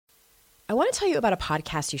I want to tell you about a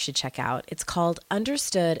podcast you should check out. It's called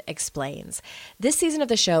Understood Explains. This season of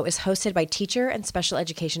the show is hosted by teacher and special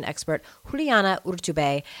education expert Juliana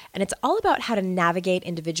Urtubey, and it's all about how to navigate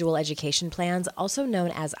individual education plans, also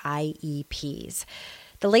known as IEPs.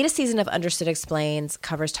 The latest season of Understood Explains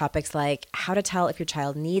covers topics like how to tell if your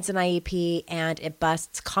child needs an IEP, and it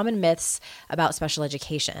busts common myths about special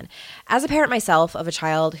education. As a parent myself of a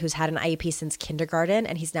child who's had an IEP since kindergarten,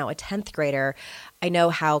 and he's now a 10th grader, I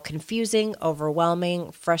know how confusing,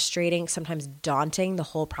 overwhelming, frustrating, sometimes daunting the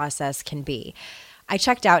whole process can be. I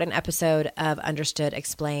checked out an episode of Understood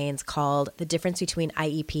Explains called The Difference Between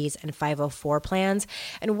IEPs and 504 Plans.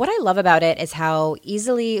 And what I love about it is how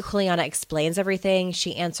easily Juliana explains everything.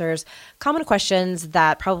 She answers common questions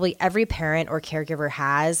that probably every parent or caregiver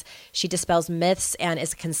has. She dispels myths and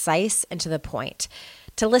is concise and to the point.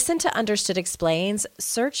 To listen to Understood Explains,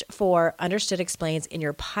 search for Understood Explains in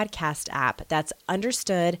your podcast app. That's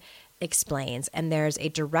Understood Explains. And there's a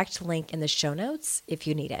direct link in the show notes if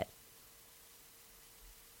you need it.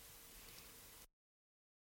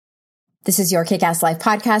 This is your Kick-Ass Life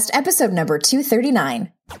podcast, episode number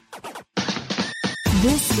 239.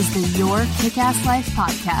 This is the Your Kick-Ass Life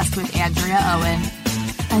podcast with Andrea Owen,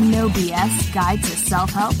 a no BS guide to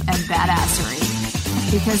self-help and badassery.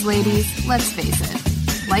 Because ladies, let's face it,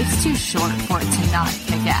 life's too short for it to not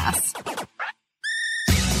kick ass.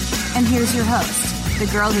 And here's your host, the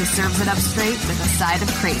girl who serves it up straight with a side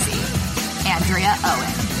of crazy, Andrea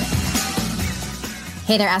Owen.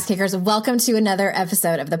 Hey there, ass kickers. Welcome to another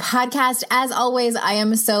episode of the podcast. As always, I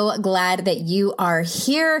am so glad that you are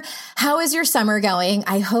here. How is your summer going?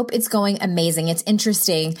 I hope it's going amazing. It's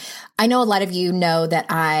interesting. I know a lot of you know that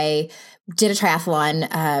I did a triathlon.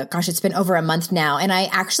 It's been over a month now, and I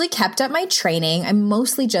actually kept up my training. I'm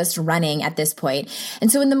mostly just running at this point.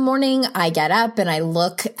 And so in the morning, I get up and I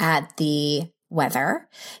look at the weather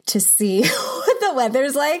to see what the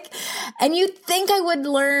weather's like. And you'd think I would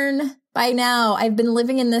learn by now. I've been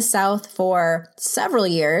living in the South for several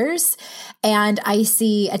years, and I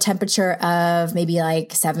see a temperature of maybe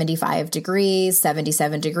like 75 degrees,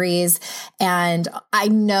 77 degrees. And I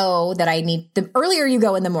know that the earlier you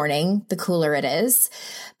go in the morning, the cooler it is.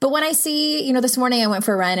 But when I see, this morning I went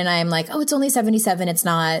for a run and I'm like, oh, it's only 77. It's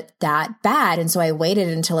not that bad. And so I waited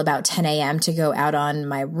until about 10 a.m. to go out on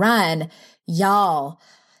my run. Y'all,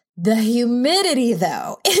 the humidity,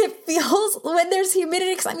 though, it feels when there's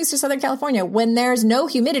humidity, because I'm used to Southern California, when there's no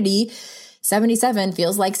humidity, 77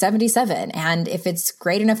 feels like 77. And if it's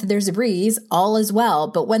great enough that there's a breeze, all is well.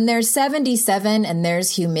 But when there's 77 and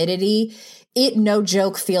there's humidity, it, no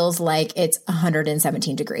joke, feels like it's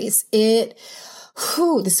 117 degrees.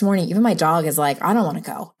 This morning, even my dog is like, I don't want to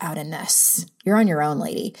go out in this. You're on your own,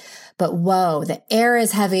 lady. But whoa, the air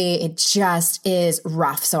is heavy. It just is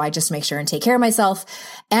rough. So I just make sure and take care of myself.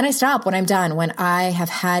 And I stop when I'm done. When I have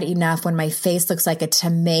had enough, when my face looks like a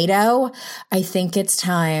tomato, I think it's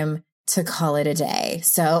time to call it a day.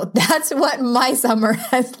 So that's what my summer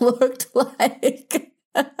has looked like.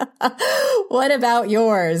 What about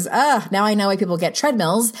yours? Now I know why people get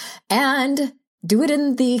treadmills and do it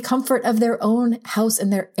in the comfort of their own house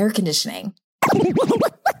and their air conditioning.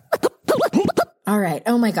 All right.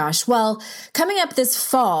 Oh my gosh. Well, coming up this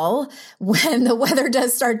fall, when the weather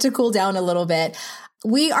does start to cool down a little bit,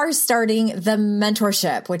 we are starting the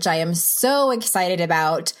mentorship, which I am so excited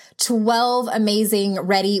about. 12 amazing,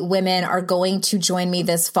 ready women are going to join me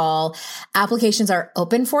this fall. Applications are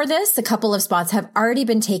open for this. A couple of spots have already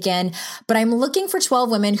been taken, but I'm looking for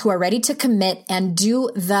 12 women who are ready to commit and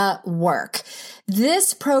do the work.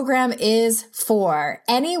 This program is for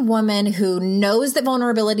any woman who knows that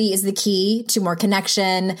vulnerability is the key to more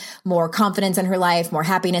connection, more confidence in her life, more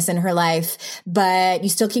happiness in her life, but you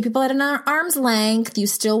still keep people at an arm's length. You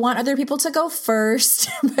still want other people to go first,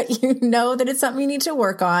 but you know that it's something you need to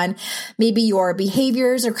work on. Maybe your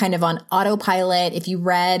behaviors are kind of on autopilot. If you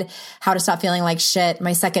read How to Stop Feeling Like Shit,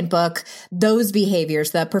 my second book, those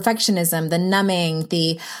behaviors, the perfectionism, the numbing,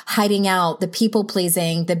 the hiding out, the people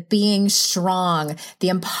pleasing, the being strong, the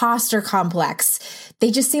imposter complex,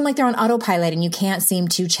 they just seem like they're on autopilot and you can't seem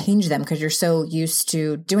to change them because you're so used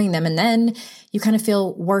to doing them. And then you kind of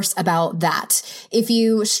feel worse about that. If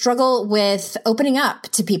you struggle with opening up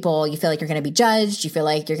to people, you feel like you're going to be judged, you feel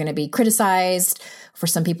like you're going to be criticized. For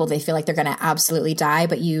some people, they feel like they're going to absolutely die,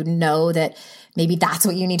 but you know that maybe that's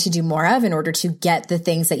what you need to do more of in order to get the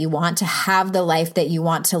things that you want, to have the life that you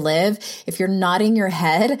want to live. If you're nodding your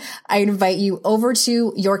head, I invite you over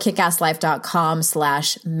to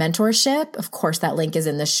yourkickasslife.com/mentorship. Of course, that link is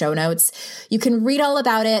in the show notes. You can read all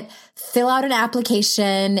about it, fill out an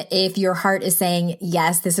application if your heart is saying,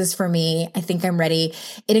 yes, this is for me. I think I'm ready.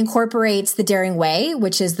 It incorporates the Daring Way,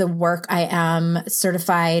 which is the work I am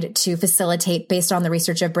certified to facilitate based on the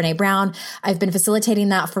research of Brene Brown. I've been facilitating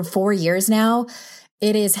that for 4 years now.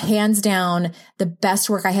 It is hands down the best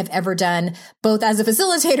work I have ever done, both as a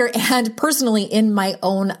facilitator and personally in my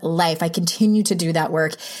own life. I continue to do that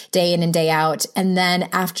work day in and day out. And then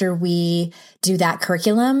after we do that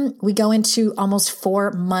curriculum, we go into almost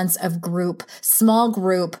 4 months of small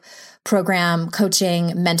group program, coaching,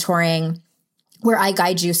 mentoring, where I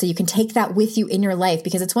guide you so you can take that with you in your life,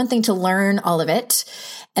 because it's one thing to learn all of it.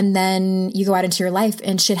 And then you go out into your life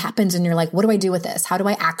and shit happens and you're like, what do I do with this? How do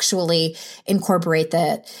I actually incorporate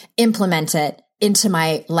that, implement it into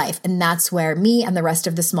my life? And that's where me and the rest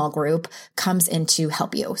of the small group comes in to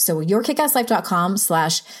help you. So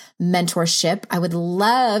yourkickasslife.com/mentorship. I would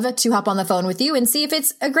love to hop on the phone with you and see if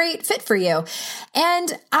it's a great fit for you.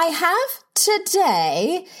 And I have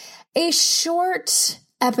today a short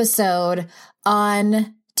episode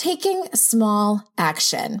on taking small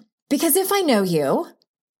action. Because if I know you,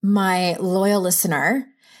 my loyal listener,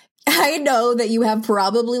 I know that you have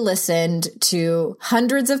probably listened to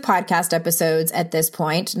hundreds of podcast episodes at this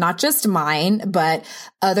point, not just mine, but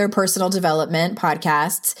other personal development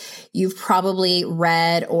podcasts. You've probably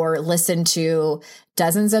read or listened to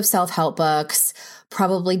dozens of self-help books,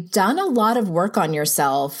 probably done a lot of work on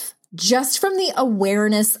yourself just from the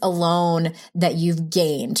awareness alone that you've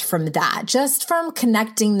gained from that, just from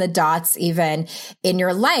connecting the dots even in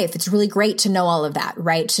your life. It's really great to know all of that,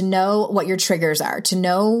 right? To know what your triggers are, to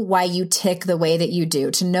know why you tick the way that you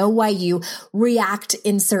do, to know why you react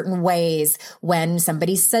in certain ways when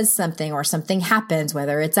somebody says something or something happens,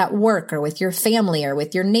 whether it's at work or with your family or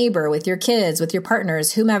with your neighbor, with your kids, with your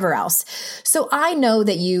partners, whomever else. So I know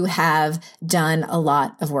that you have done a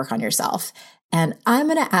lot of work on yourself. And I'm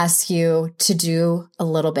going to ask you to do a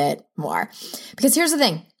little bit more. Because here's the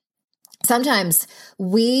thing. Sometimes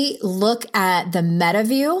we look at the meta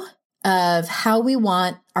view of how we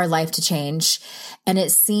want our life to change, and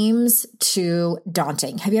it seems too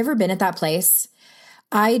daunting. Have you ever been at that place?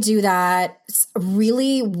 I do that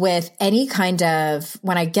really with any kind of,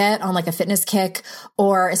 when I get on like a fitness kick,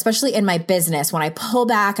 or especially in my business, when I pull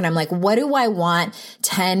back and I'm like, what do I want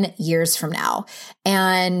 10 years from now?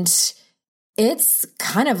 And it's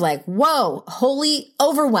kind of like, whoa, holy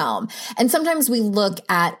overwhelm. And sometimes we look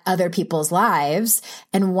at other people's lives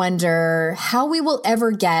and wonder how we will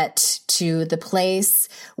ever get to the place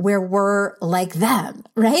where we're like them,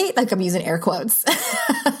 right? Like I'm using air quotes.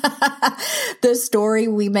 The story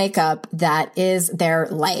we make up that is their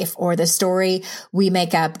life, or the story we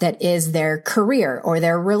make up that is their career or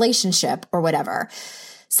their relationship or whatever.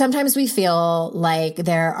 Sometimes we feel like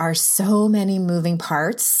there are so many moving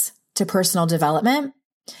parts to personal development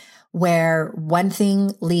where one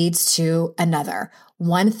thing leads to another.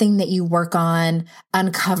 One thing that you work on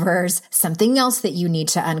uncovers something else that you need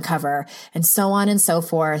to uncover, and so on and so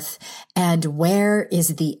forth. And where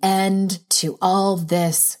is the end to all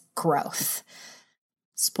this growth?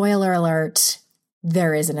 Spoiler alert,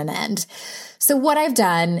 there isn't an end. So what I've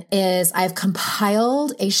done is I've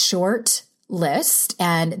compiled a short list,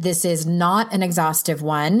 and this is not an exhaustive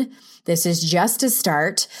one. This is just a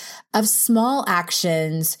start of small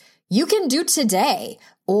actions you can do today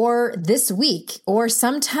or this week or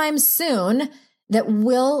sometime soon that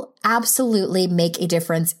will absolutely make a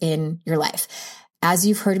difference in your life. As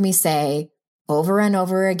you've heard me say over and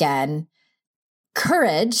over again,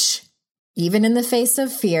 courage, even in the face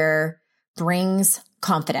of fear, brings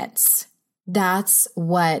confidence. That's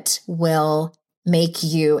what will make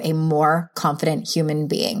you a more confident human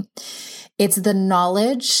being. It's the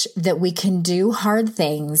knowledge that we can do hard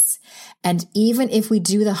things. And even if we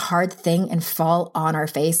do the hard thing and fall on our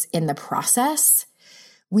face in the process,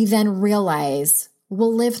 we then realize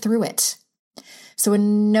we'll live through it. So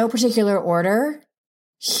in no particular order,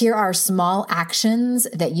 here are small actions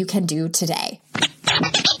that you can do today.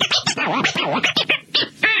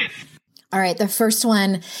 All right, the first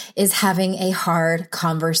one is having a hard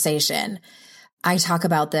conversation. I talk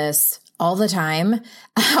about this all the time,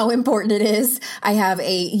 how important it is. I have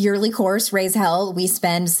a yearly course, Raise Hell. We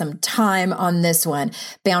spend some time on this one,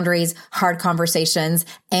 boundaries, hard conversations,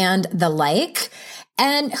 and the like.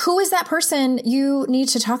 And who is that person you need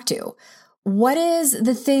to talk to? What is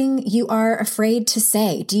the thing you are afraid to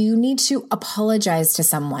say? Do you need to apologize to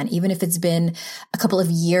someone, even if it's been a couple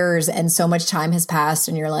of years and so much time has passed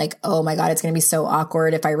and you're like, oh my God, it's going to be so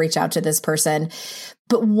awkward if I reach out to this person.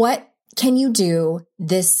 But what can you do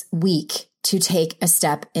this week to take a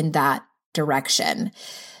step in that direction?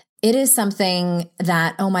 It is something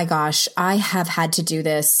that, oh my gosh, I have had to do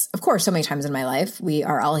this, of course, so many times in my life. We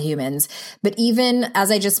are all humans. But even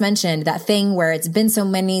as I just mentioned, that thing where it's been so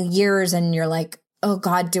many years and you're like, oh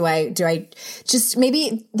God, do I just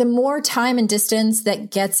maybe the more time and distance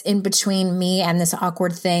that gets in between me and this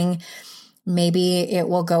awkward thing, maybe it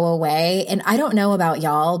will go away. And I don't know about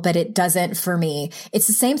y'all, but it doesn't for me. It's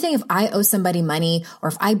the same thing if I owe somebody money or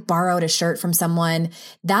if I borrowed a shirt from someone,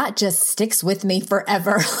 that just sticks with me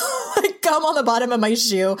forever. Like gum on the bottom of my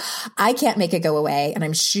shoe. I can't make it go away. And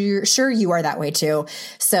I'm sure you are that way too.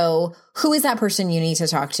 So who is that person you need to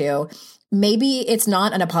talk to? Maybe it's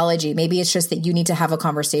not an apology. Maybe it's just that you need to have a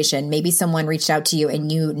conversation. Maybe someone reached out to you and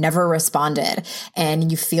you never responded and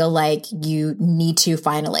you feel like you need to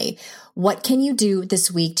finally. What can you do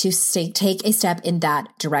this week to take a step in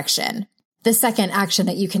that direction? The second action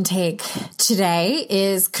that you can take today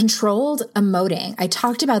is controlled emoting. I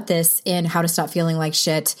talked about this in How to Stop Feeling Like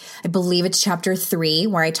Shit. I believe it's chapter 3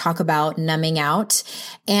 where I talk about numbing out.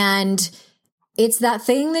 And it's that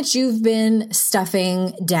thing that you've been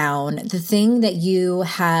stuffing down, the thing that you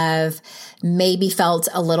have maybe felt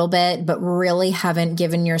a little bit, but really haven't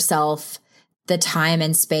given yourself the time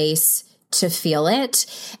and space to feel it.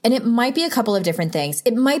 And it might be a couple of different things.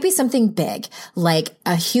 It might be something big, like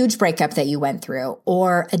a huge breakup that you went through,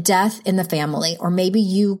 or a death in the family, or maybe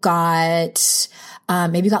you got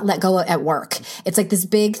let go at work. It's like this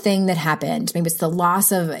big thing that happened. Maybe it's the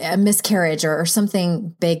loss of a miscarriage or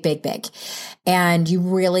something big, big, big. And you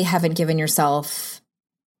really haven't given yourself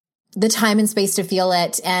the time and space to feel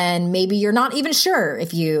it. And maybe you're not even sure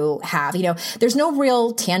if you have, there's no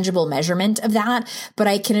real tangible measurement of that. But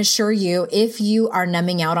I can assure you, if you are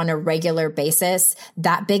numbing out on a regular basis,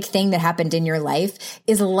 that big thing that happened in your life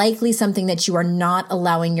is likely something that you are not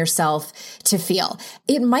allowing yourself to feel.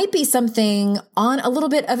 It might be something on a little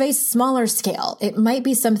bit of a smaller scale. It might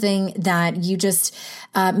be something that you just,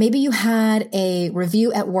 maybe you had a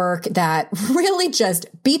review at work that really just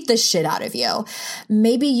beat the shit out of you.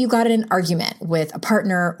 Maybe you got in an argument with a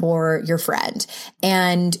partner or your friend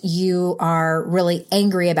and you are really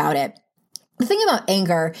angry about it. The thing about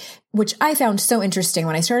anger, which I found so interesting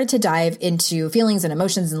when I started to dive into feelings and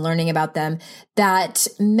emotions and learning about them, that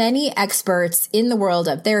many experts in the world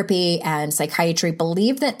of therapy and psychiatry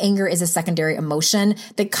believe that anger is a secondary emotion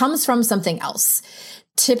that comes from something else.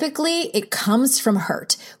 Typically, it comes from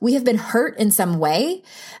hurt. We have been hurt in some way.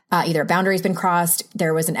 Either a boundary has been crossed,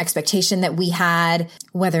 there was an expectation that we had,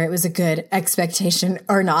 whether it was a good expectation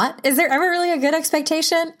or not. Is there ever really a good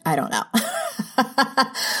expectation? I don't know.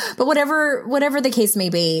 But whatever the case may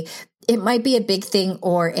be, it might be a big thing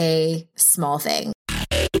or a small thing.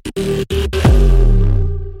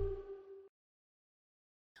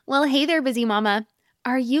 Well, hey there, busy mama.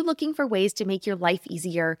 Are you looking for ways to make your life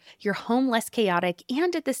easier, your home less chaotic,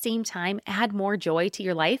 and at the same time add more joy to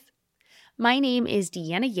your life? My name is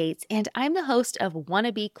Deanna Yates, and I'm the host of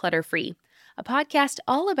Wanna Be Clutter-Free, a podcast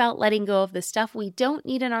all about letting go of the stuff we don't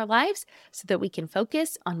need in our lives so that we can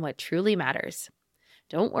focus on what truly matters.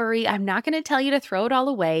 Don't worry, I'm not going to tell you to throw it all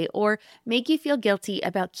away or make you feel guilty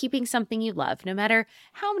about keeping something you love, no matter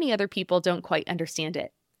how many other people don't quite understand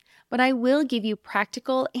it. But I will give you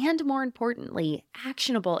practical and, more importantly,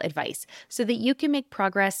 actionable advice so that you can make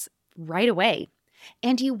progress right away.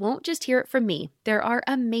 And you won't just hear it from me. There are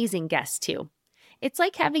amazing guests too. It's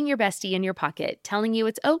like having your bestie in your pocket telling you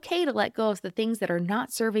it's okay to let go of the things that are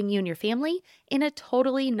not serving you and your family in a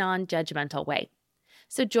totally non-judgmental way.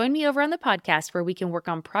 So join me over on the podcast where we can work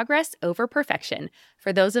on progress over perfection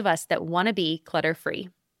for those of us that want to be clutter-free.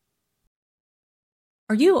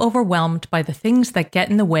 Are you overwhelmed by the things that get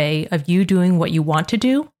in the way of you doing what you want to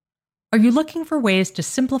do? Are you looking for ways to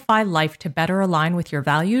simplify life to better align with your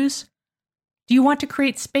values? Do you want to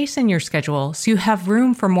create space in your schedule so you have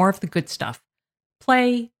room for more of the good stuff?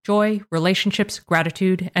 Play, joy, relationships,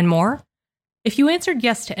 gratitude, and more? If you answered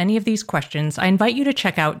yes to any of these questions, I invite you to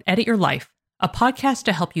check out Edit Your Life, a podcast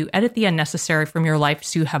to help you edit the unnecessary from your life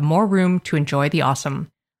so you have more room to enjoy the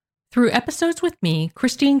awesome. Through episodes with me,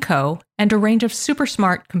 Christine Coe, and a range of super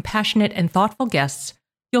smart, compassionate, and thoughtful guests,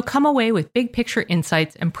 you'll come away with big picture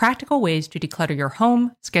insights and practical ways to declutter your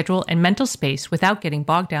home, schedule, and mental space without getting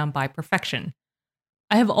bogged down by perfection.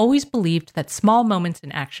 I have always believed that small moments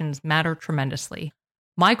and actions matter tremendously.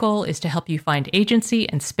 My goal is to help you find agency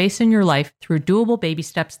and space in your life through doable baby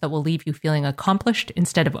steps that will leave you feeling accomplished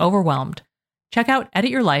instead of overwhelmed. Check out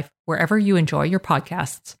Edit Your Life wherever you enjoy your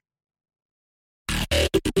podcasts.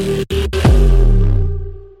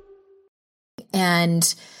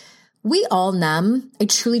 And we all numb. I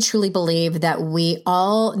truly, truly believe that we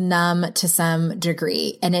all numb to some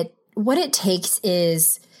degree. And what it takes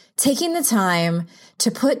is taking the time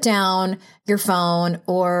to put down your phone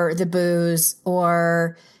or the booze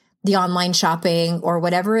or the online shopping or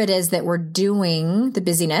whatever it is that we're doing, the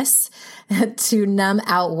busyness, to numb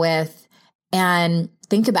out with and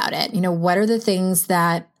think about it. What are the things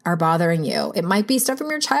that are bothering you? It might be stuff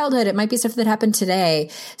from your childhood. It might be stuff that happened today.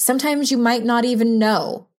 Sometimes you might not even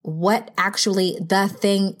know what actually the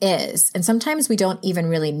thing is. And sometimes we don't even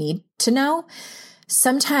really need to know.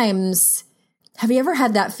 Sometimes, have you ever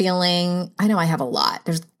had that feeling? I know I have a lot.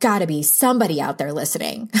 There's got to be somebody out there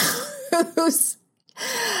listening who's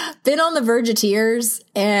been on the verge of tears,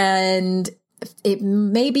 and it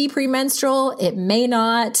may be premenstrual. It may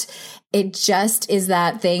not. It just is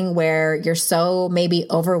that thing where you're so maybe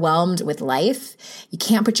overwhelmed with life. You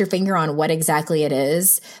can't put your finger on what exactly it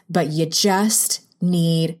is, but you just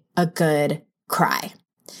need a good cry.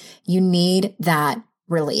 You need that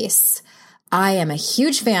release. I am a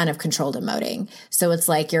huge fan of controlled emoting. So it's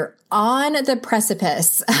like you're on the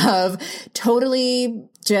precipice of totally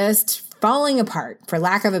just falling apart, for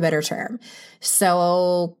lack of a better term.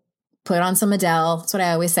 So put on some Adele. That's what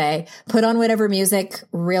I always say. Put on whatever music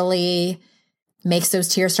really makes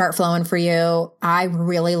those tears start flowing for you. I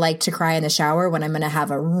really like to cry in the shower when I'm going to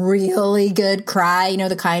have a really good cry,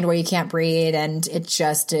 the kind where you can't breathe and it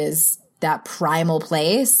just is that primal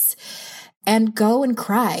place. And go and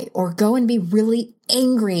cry, or go and be really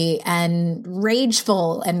angry and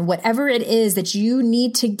rageful and whatever it is that you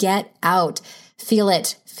need to get out. Feel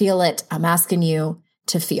it. Feel it. I'm asking you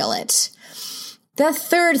to feel it. The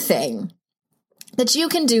third thing that you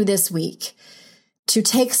can do this week to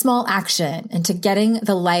take small action into getting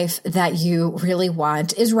the life that you really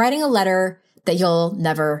want is writing a letter that you'll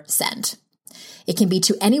never send. It can be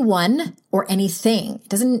to anyone or anything. It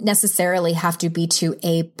doesn't necessarily have to be to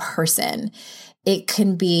a person. It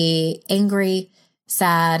can be angry,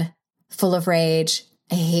 sad, full of rage.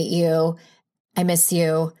 I hate you. I miss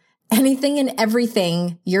you. Anything and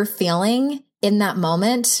everything you're feeling in that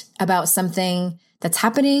moment about something that's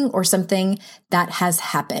happening or something that has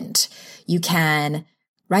happened. You can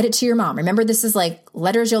write it to your mom. Remember, this is like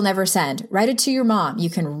letters you'll never send. Write it to your mom. You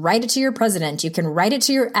can write it to your president. You can write it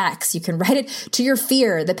to your ex. You can write it to your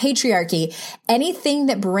fear, the patriarchy, anything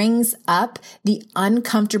that brings up the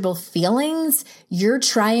uncomfortable feelings you're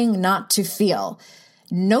trying not to feel.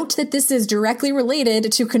 Note that this is directly related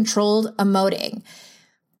to controlled emoting.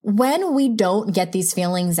 When we don't get these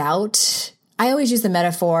feelings out, I always use the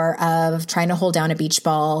metaphor of trying to hold down a beach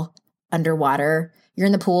ball underwater. You're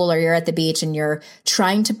in the pool or you're at the beach and you're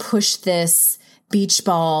trying to push this beach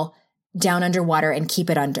ball down underwater and keep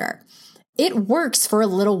it under. It works for a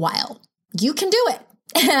little while. You can do it.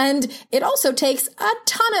 And it also takes a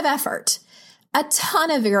ton of effort, a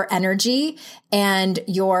ton of your energy and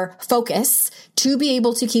your focus to be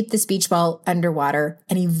able to keep this beach ball underwater.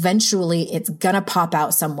 And eventually it's going to pop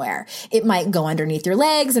out somewhere. It might go underneath your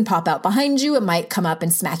legs and pop out behind you. It might come up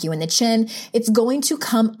and smack you in the chin. It's going to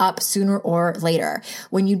come up sooner or later.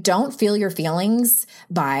 When you don't feel your feelings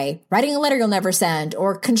by writing a letter you'll never send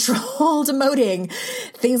or controlled emoting,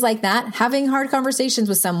 things like that, having hard conversations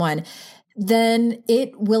with someone, then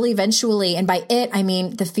it will eventually, and by it, I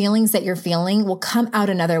mean the feelings that you're feeling will come out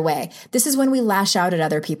another way. This is when we lash out at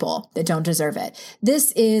other people that don't deserve it.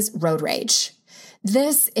 This is road rage.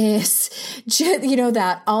 This is,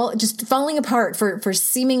 that all just falling apart for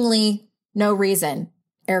seemingly no reason,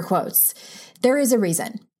 air quotes. There is a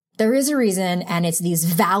reason. There is a reason, and it's these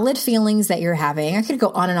valid feelings that you're having. I could go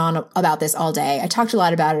on and on about this all day. I talked a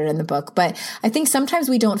lot about it in the book, but I think sometimes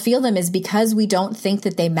we don't feel them is because we don't think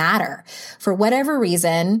that they matter. For whatever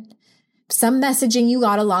reason, some messaging you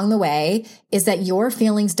got along the way is that your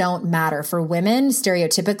feelings don't matter. For women,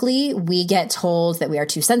 stereotypically, we get told that we are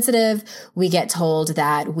too sensitive. We get told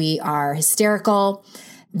that we are hysterical,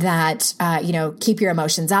 that, keep your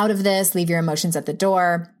emotions out of this, leave your emotions at the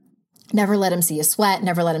door. Never let him see you sweat,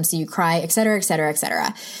 never let him see you cry, et cetera, et cetera, et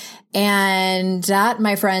cetera. And that,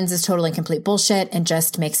 my friends, is total and complete bullshit and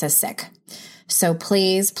just makes us sick. So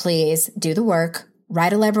please, please do the work.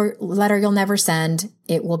 Write a letter you'll never send.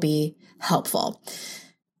 It will be helpful.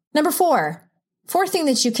 Number fourth thing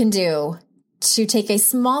that you can do to take a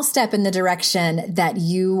small step in the direction that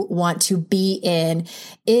you want to be in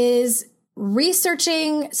is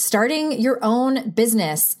researching, starting your own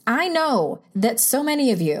business. I know that so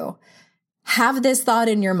many of you have this thought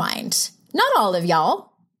in your mind. Not all of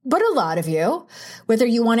y'all, but a lot of you. Whether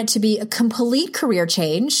you want it to be a complete career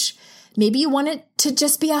change, maybe you want it to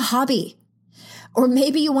just be a hobby, or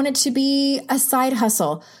maybe you want it to be a side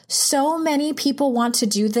hustle. So many people want to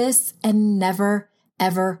do this and never,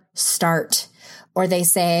 ever start. Or they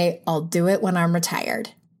say, I'll do it when I'm retired.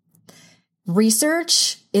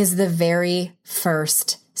 Research is the very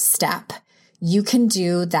first step. You can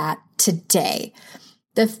do that today.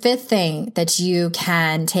 The fifth thing that you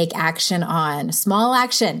can take action on, small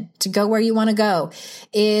action to go where you want to go,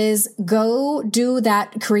 is go do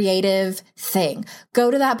that creative thing.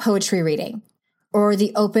 Go to that poetry reading or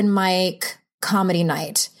the open mic comedy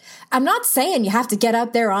night. I'm not saying you have to get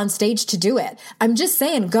up there on stage to do it. I'm just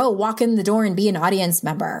saying go walk in the door and be an audience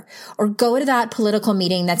member, or go to that political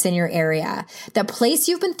meeting that's in your area, that place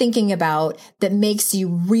you've been thinking about that makes you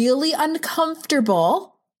really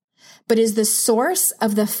uncomfortable, but is the source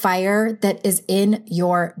of the fire that is in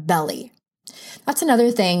your belly. That's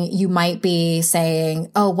another thing you might be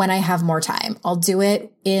saying, oh, when I have more time, I'll do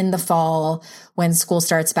it in the fall when school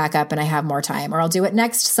starts back up and I have more time, or I'll do it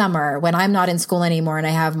next summer when I'm not in school anymore and I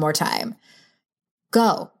have more time.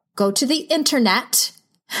 Go to the internet.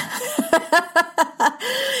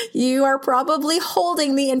 You are probably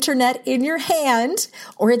holding the internet in your hand,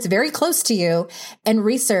 or it's very close to you, and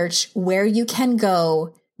research where you can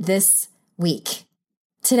go this week.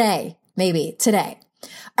 Today, maybe today.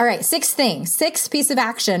 All right, sixth piece of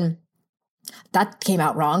action. That came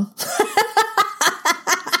out wrong.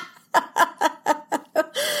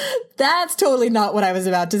 That's totally not what I was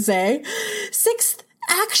about to say. Sixth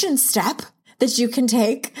action step that you can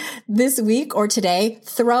take this week or today,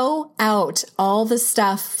 throw out all the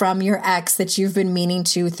stuff from your ex that you've been meaning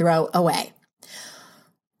to throw away.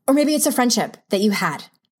 Or maybe it's a friendship that you had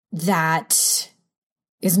that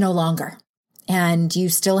is no longer, and you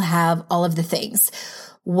still have all of the things.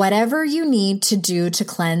 Whatever you need to do to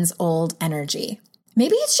cleanse old energy.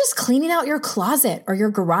 Maybe it's just cleaning out your closet or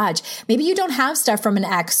your garage. Maybe you don't have stuff from an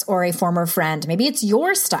ex or a former friend. Maybe it's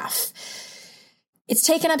your stuff. It's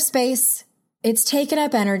taken up space. It's taken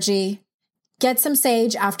up energy. Get some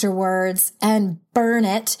sage afterwards and burn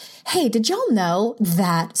it. Hey, did y'all know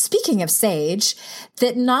that, speaking of sage,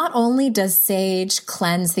 that not only does sage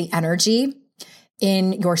cleanse the energy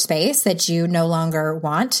in your space that you no longer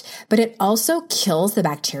want, but it also kills the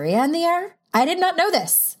bacteria in the air? I did not know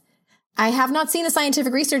this. I have not seen the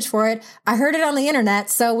scientific research for it. I heard it on the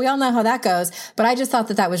internet, so we all know how that goes, but I just thought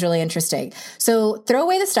that was really interesting. So throw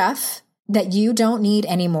away the stuff that you don't need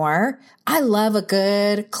anymore. I love a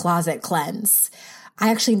good closet cleanse.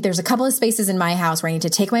 There's a couple of spaces in my house where I need to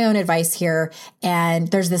take my own advice here. And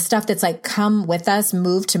there's this stuff that's like, come with us,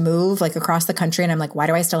 move to move, like across the country. And I'm like, why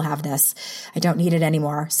do I still have this? I don't need it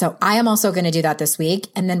anymore. So I am also going to do that this week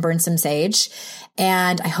and then burn some sage.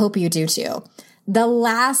 And I hope you do too. The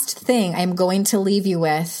last thing I'm going to leave you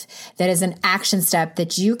with that is an action step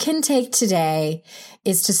that you can take today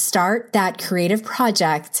is to start that creative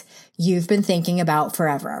project you've been thinking about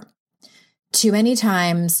forever. Too many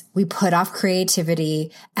times we put off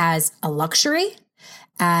creativity as a luxury,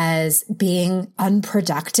 as being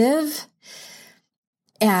unproductive,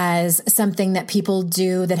 as something that people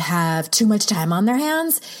do that have too much time on their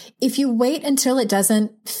hands. If you wait until it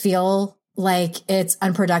doesn't feel like it's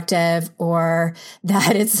unproductive or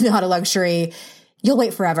that it's not a luxury, you'll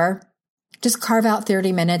wait forever. Just carve out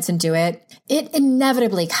 30 minutes and do it. It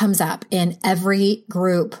inevitably comes up in every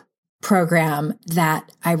group program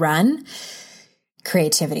that I run.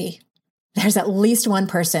 Creativity. There's at least one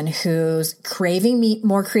person who's craving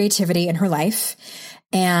more creativity in her life,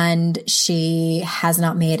 and she has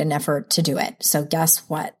not made an effort to do it. So guess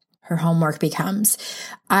what? Her homework becomes,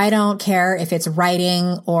 I don't care if it's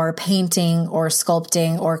writing or painting or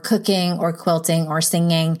sculpting or cooking or quilting or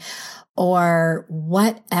singing or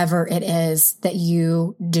whatever it is that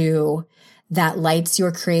you do that lights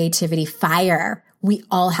your creativity fire. We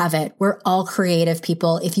all have it. We're all creative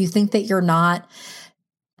people. If you think that you're not,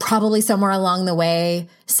 probably somewhere along the way,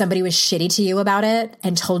 somebody was shitty to you about it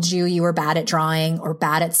and told you were bad at drawing or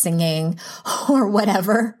bad at singing or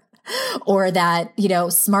whatever, or that,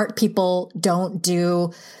 smart people don't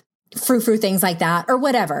do frou-frou things like that or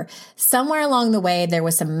whatever. Somewhere along the way, there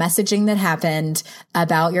was some messaging that happened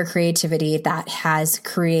about your creativity that has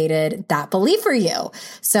created that belief for you.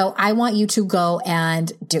 So I want you to go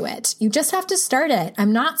and do it. You just have to start it.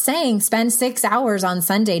 I'm not saying spend 6 hours on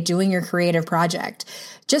Sunday doing your creative project.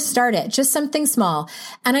 Just start it, just something small.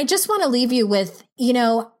 And I just want to leave you with,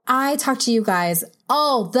 I talk to you guys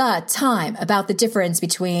all the time about the difference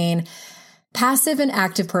between passive and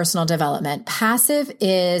active personal development. Passive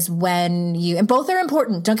is when and both are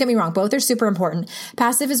important. Don't get me wrong. Both are super important.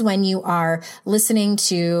 Passive is when you are listening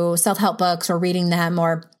to self-help books or reading them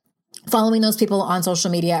or following those people on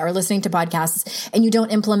social media or listening to podcasts, and you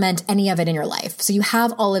don't implement any of it in your life. So you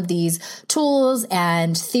have all of these tools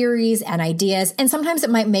and theories and ideas, and sometimes it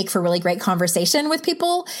might make for really great conversation with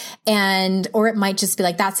people, or it might just be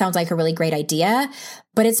like, that sounds like a really great idea,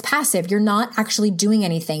 but it's passive. You're not actually doing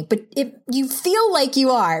anything, but you feel like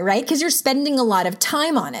you are, right? Because you're spending a lot of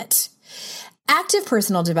time on it. Active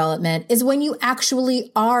personal development is when you actually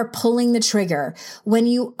are pulling the trigger, when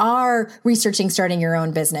you are researching starting your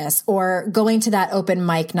own business or going to that open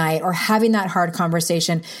mic night or having that hard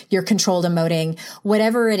conversation, you're controlled emoting,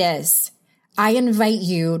 whatever it is. I invite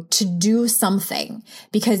you to do something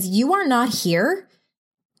because you are not here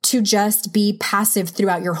to just be passive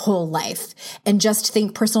throughout your whole life and just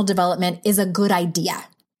think personal development is a good idea.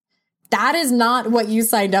 That is not what you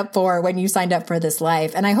signed up for when you signed up for this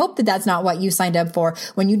life. And I hope that that's not what you signed up for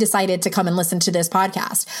when you decided to come and listen to this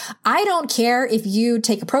podcast. I don't care if you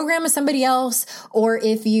take a program with somebody else or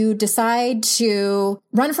if you decide to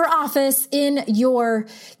run for office in your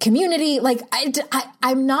community. Like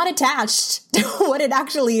I'm not attached to what it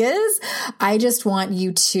actually is. I just want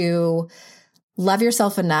you to love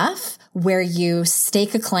yourself enough where you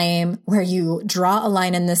stake a claim, where you draw a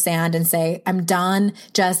line in the sand and say, I'm done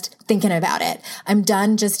just thinking about it. I'm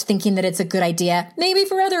done just thinking that it's a good idea, maybe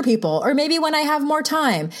for other people, or maybe when I have more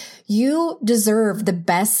time. You deserve the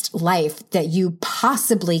best life that you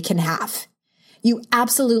possibly can have. You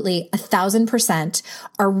absolutely 1,000%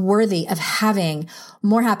 are worthy of having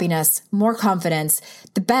more happiness, more confidence,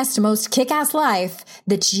 the best, most kick-ass life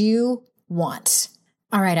that you want.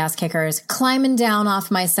 All right, ass kickers, climbing down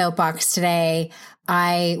off my soapbox today.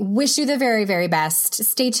 I wish you the very, very best.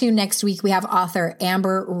 Stay tuned next week. We have author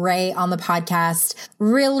Amber Ray on the podcast.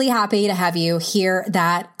 Really happy to have you hear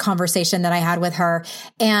that conversation that I had with her.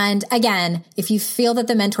 And again, if you feel that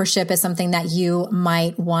the mentorship is something that you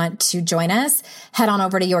might want to join us, head on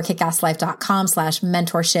over to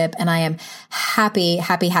yourkickasslife.com/mentorship. And I am happy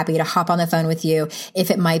to hop on the phone with you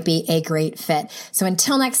if it might be a great fit. So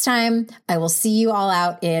until next time, I will see you all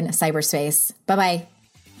out in cyberspace. Bye-bye.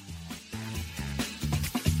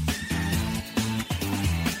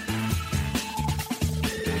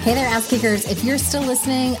 Hey there, ass kickers. If you're still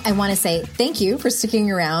listening, I want to say thank you for sticking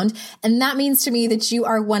around. And that means to me that you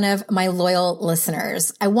are one of my loyal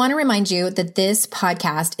listeners. I want to remind you that this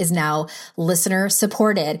podcast is now listener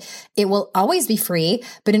supported. It will always be free,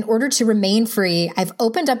 but in order to remain free, I've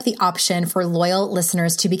opened up the option for loyal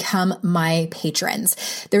listeners to become my patrons.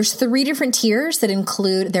 There's 3 different tiers that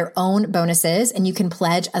include their own bonuses, and you can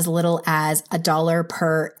pledge as little as $1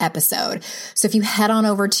 per episode. So if you head on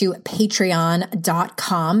over to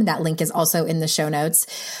patreon.com, that link is also in the show notes,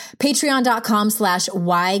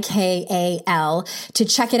 patreon.com/YKAL to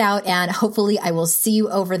check it out. And hopefully I will see you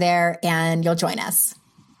over there and you'll join us.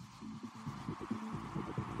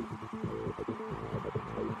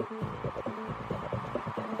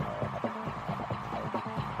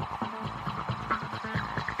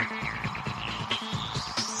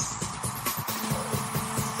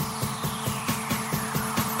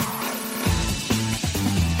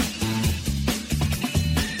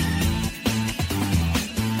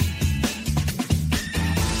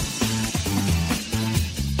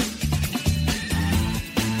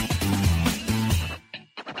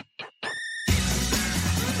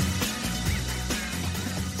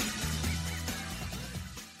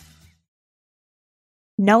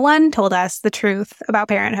 No one told us the truth about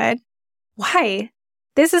parenthood. Why?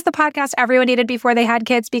 This is the podcast everyone needed before they had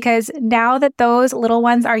kids, because now that those little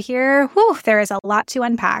ones are here, there is a lot to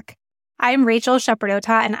unpack. I'm Rachel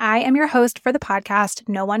Shepardota, and I am your host for the podcast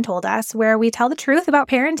No One Told Us, where we tell the truth about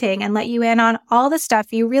parenting and let you in on all the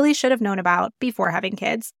stuff you really should have known about before having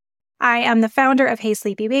kids. I am the founder of Hey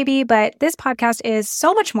Sleepy Baby, but this podcast is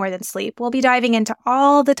so much more than sleep. We'll be diving into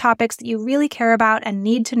all the topics that you really care about and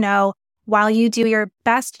need to know while you do your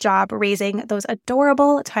best job raising those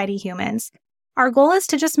adorable, tiny humans. Our goal is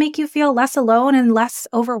to just make you feel less alone and less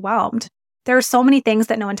overwhelmed. There are so many things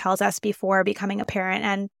that no one tells us before becoming a parent,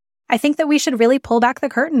 and I think that we should really pull back the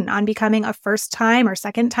curtain on becoming a first-time or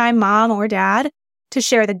second-time mom or dad to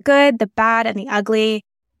share the good, the bad, and the ugly.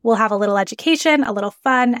 We'll have a little education, a little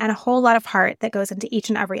fun, and a whole lot of heart that goes into each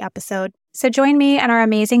and every episode. So join me and our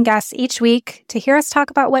amazing guests each week to hear us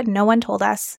talk about what no one told us.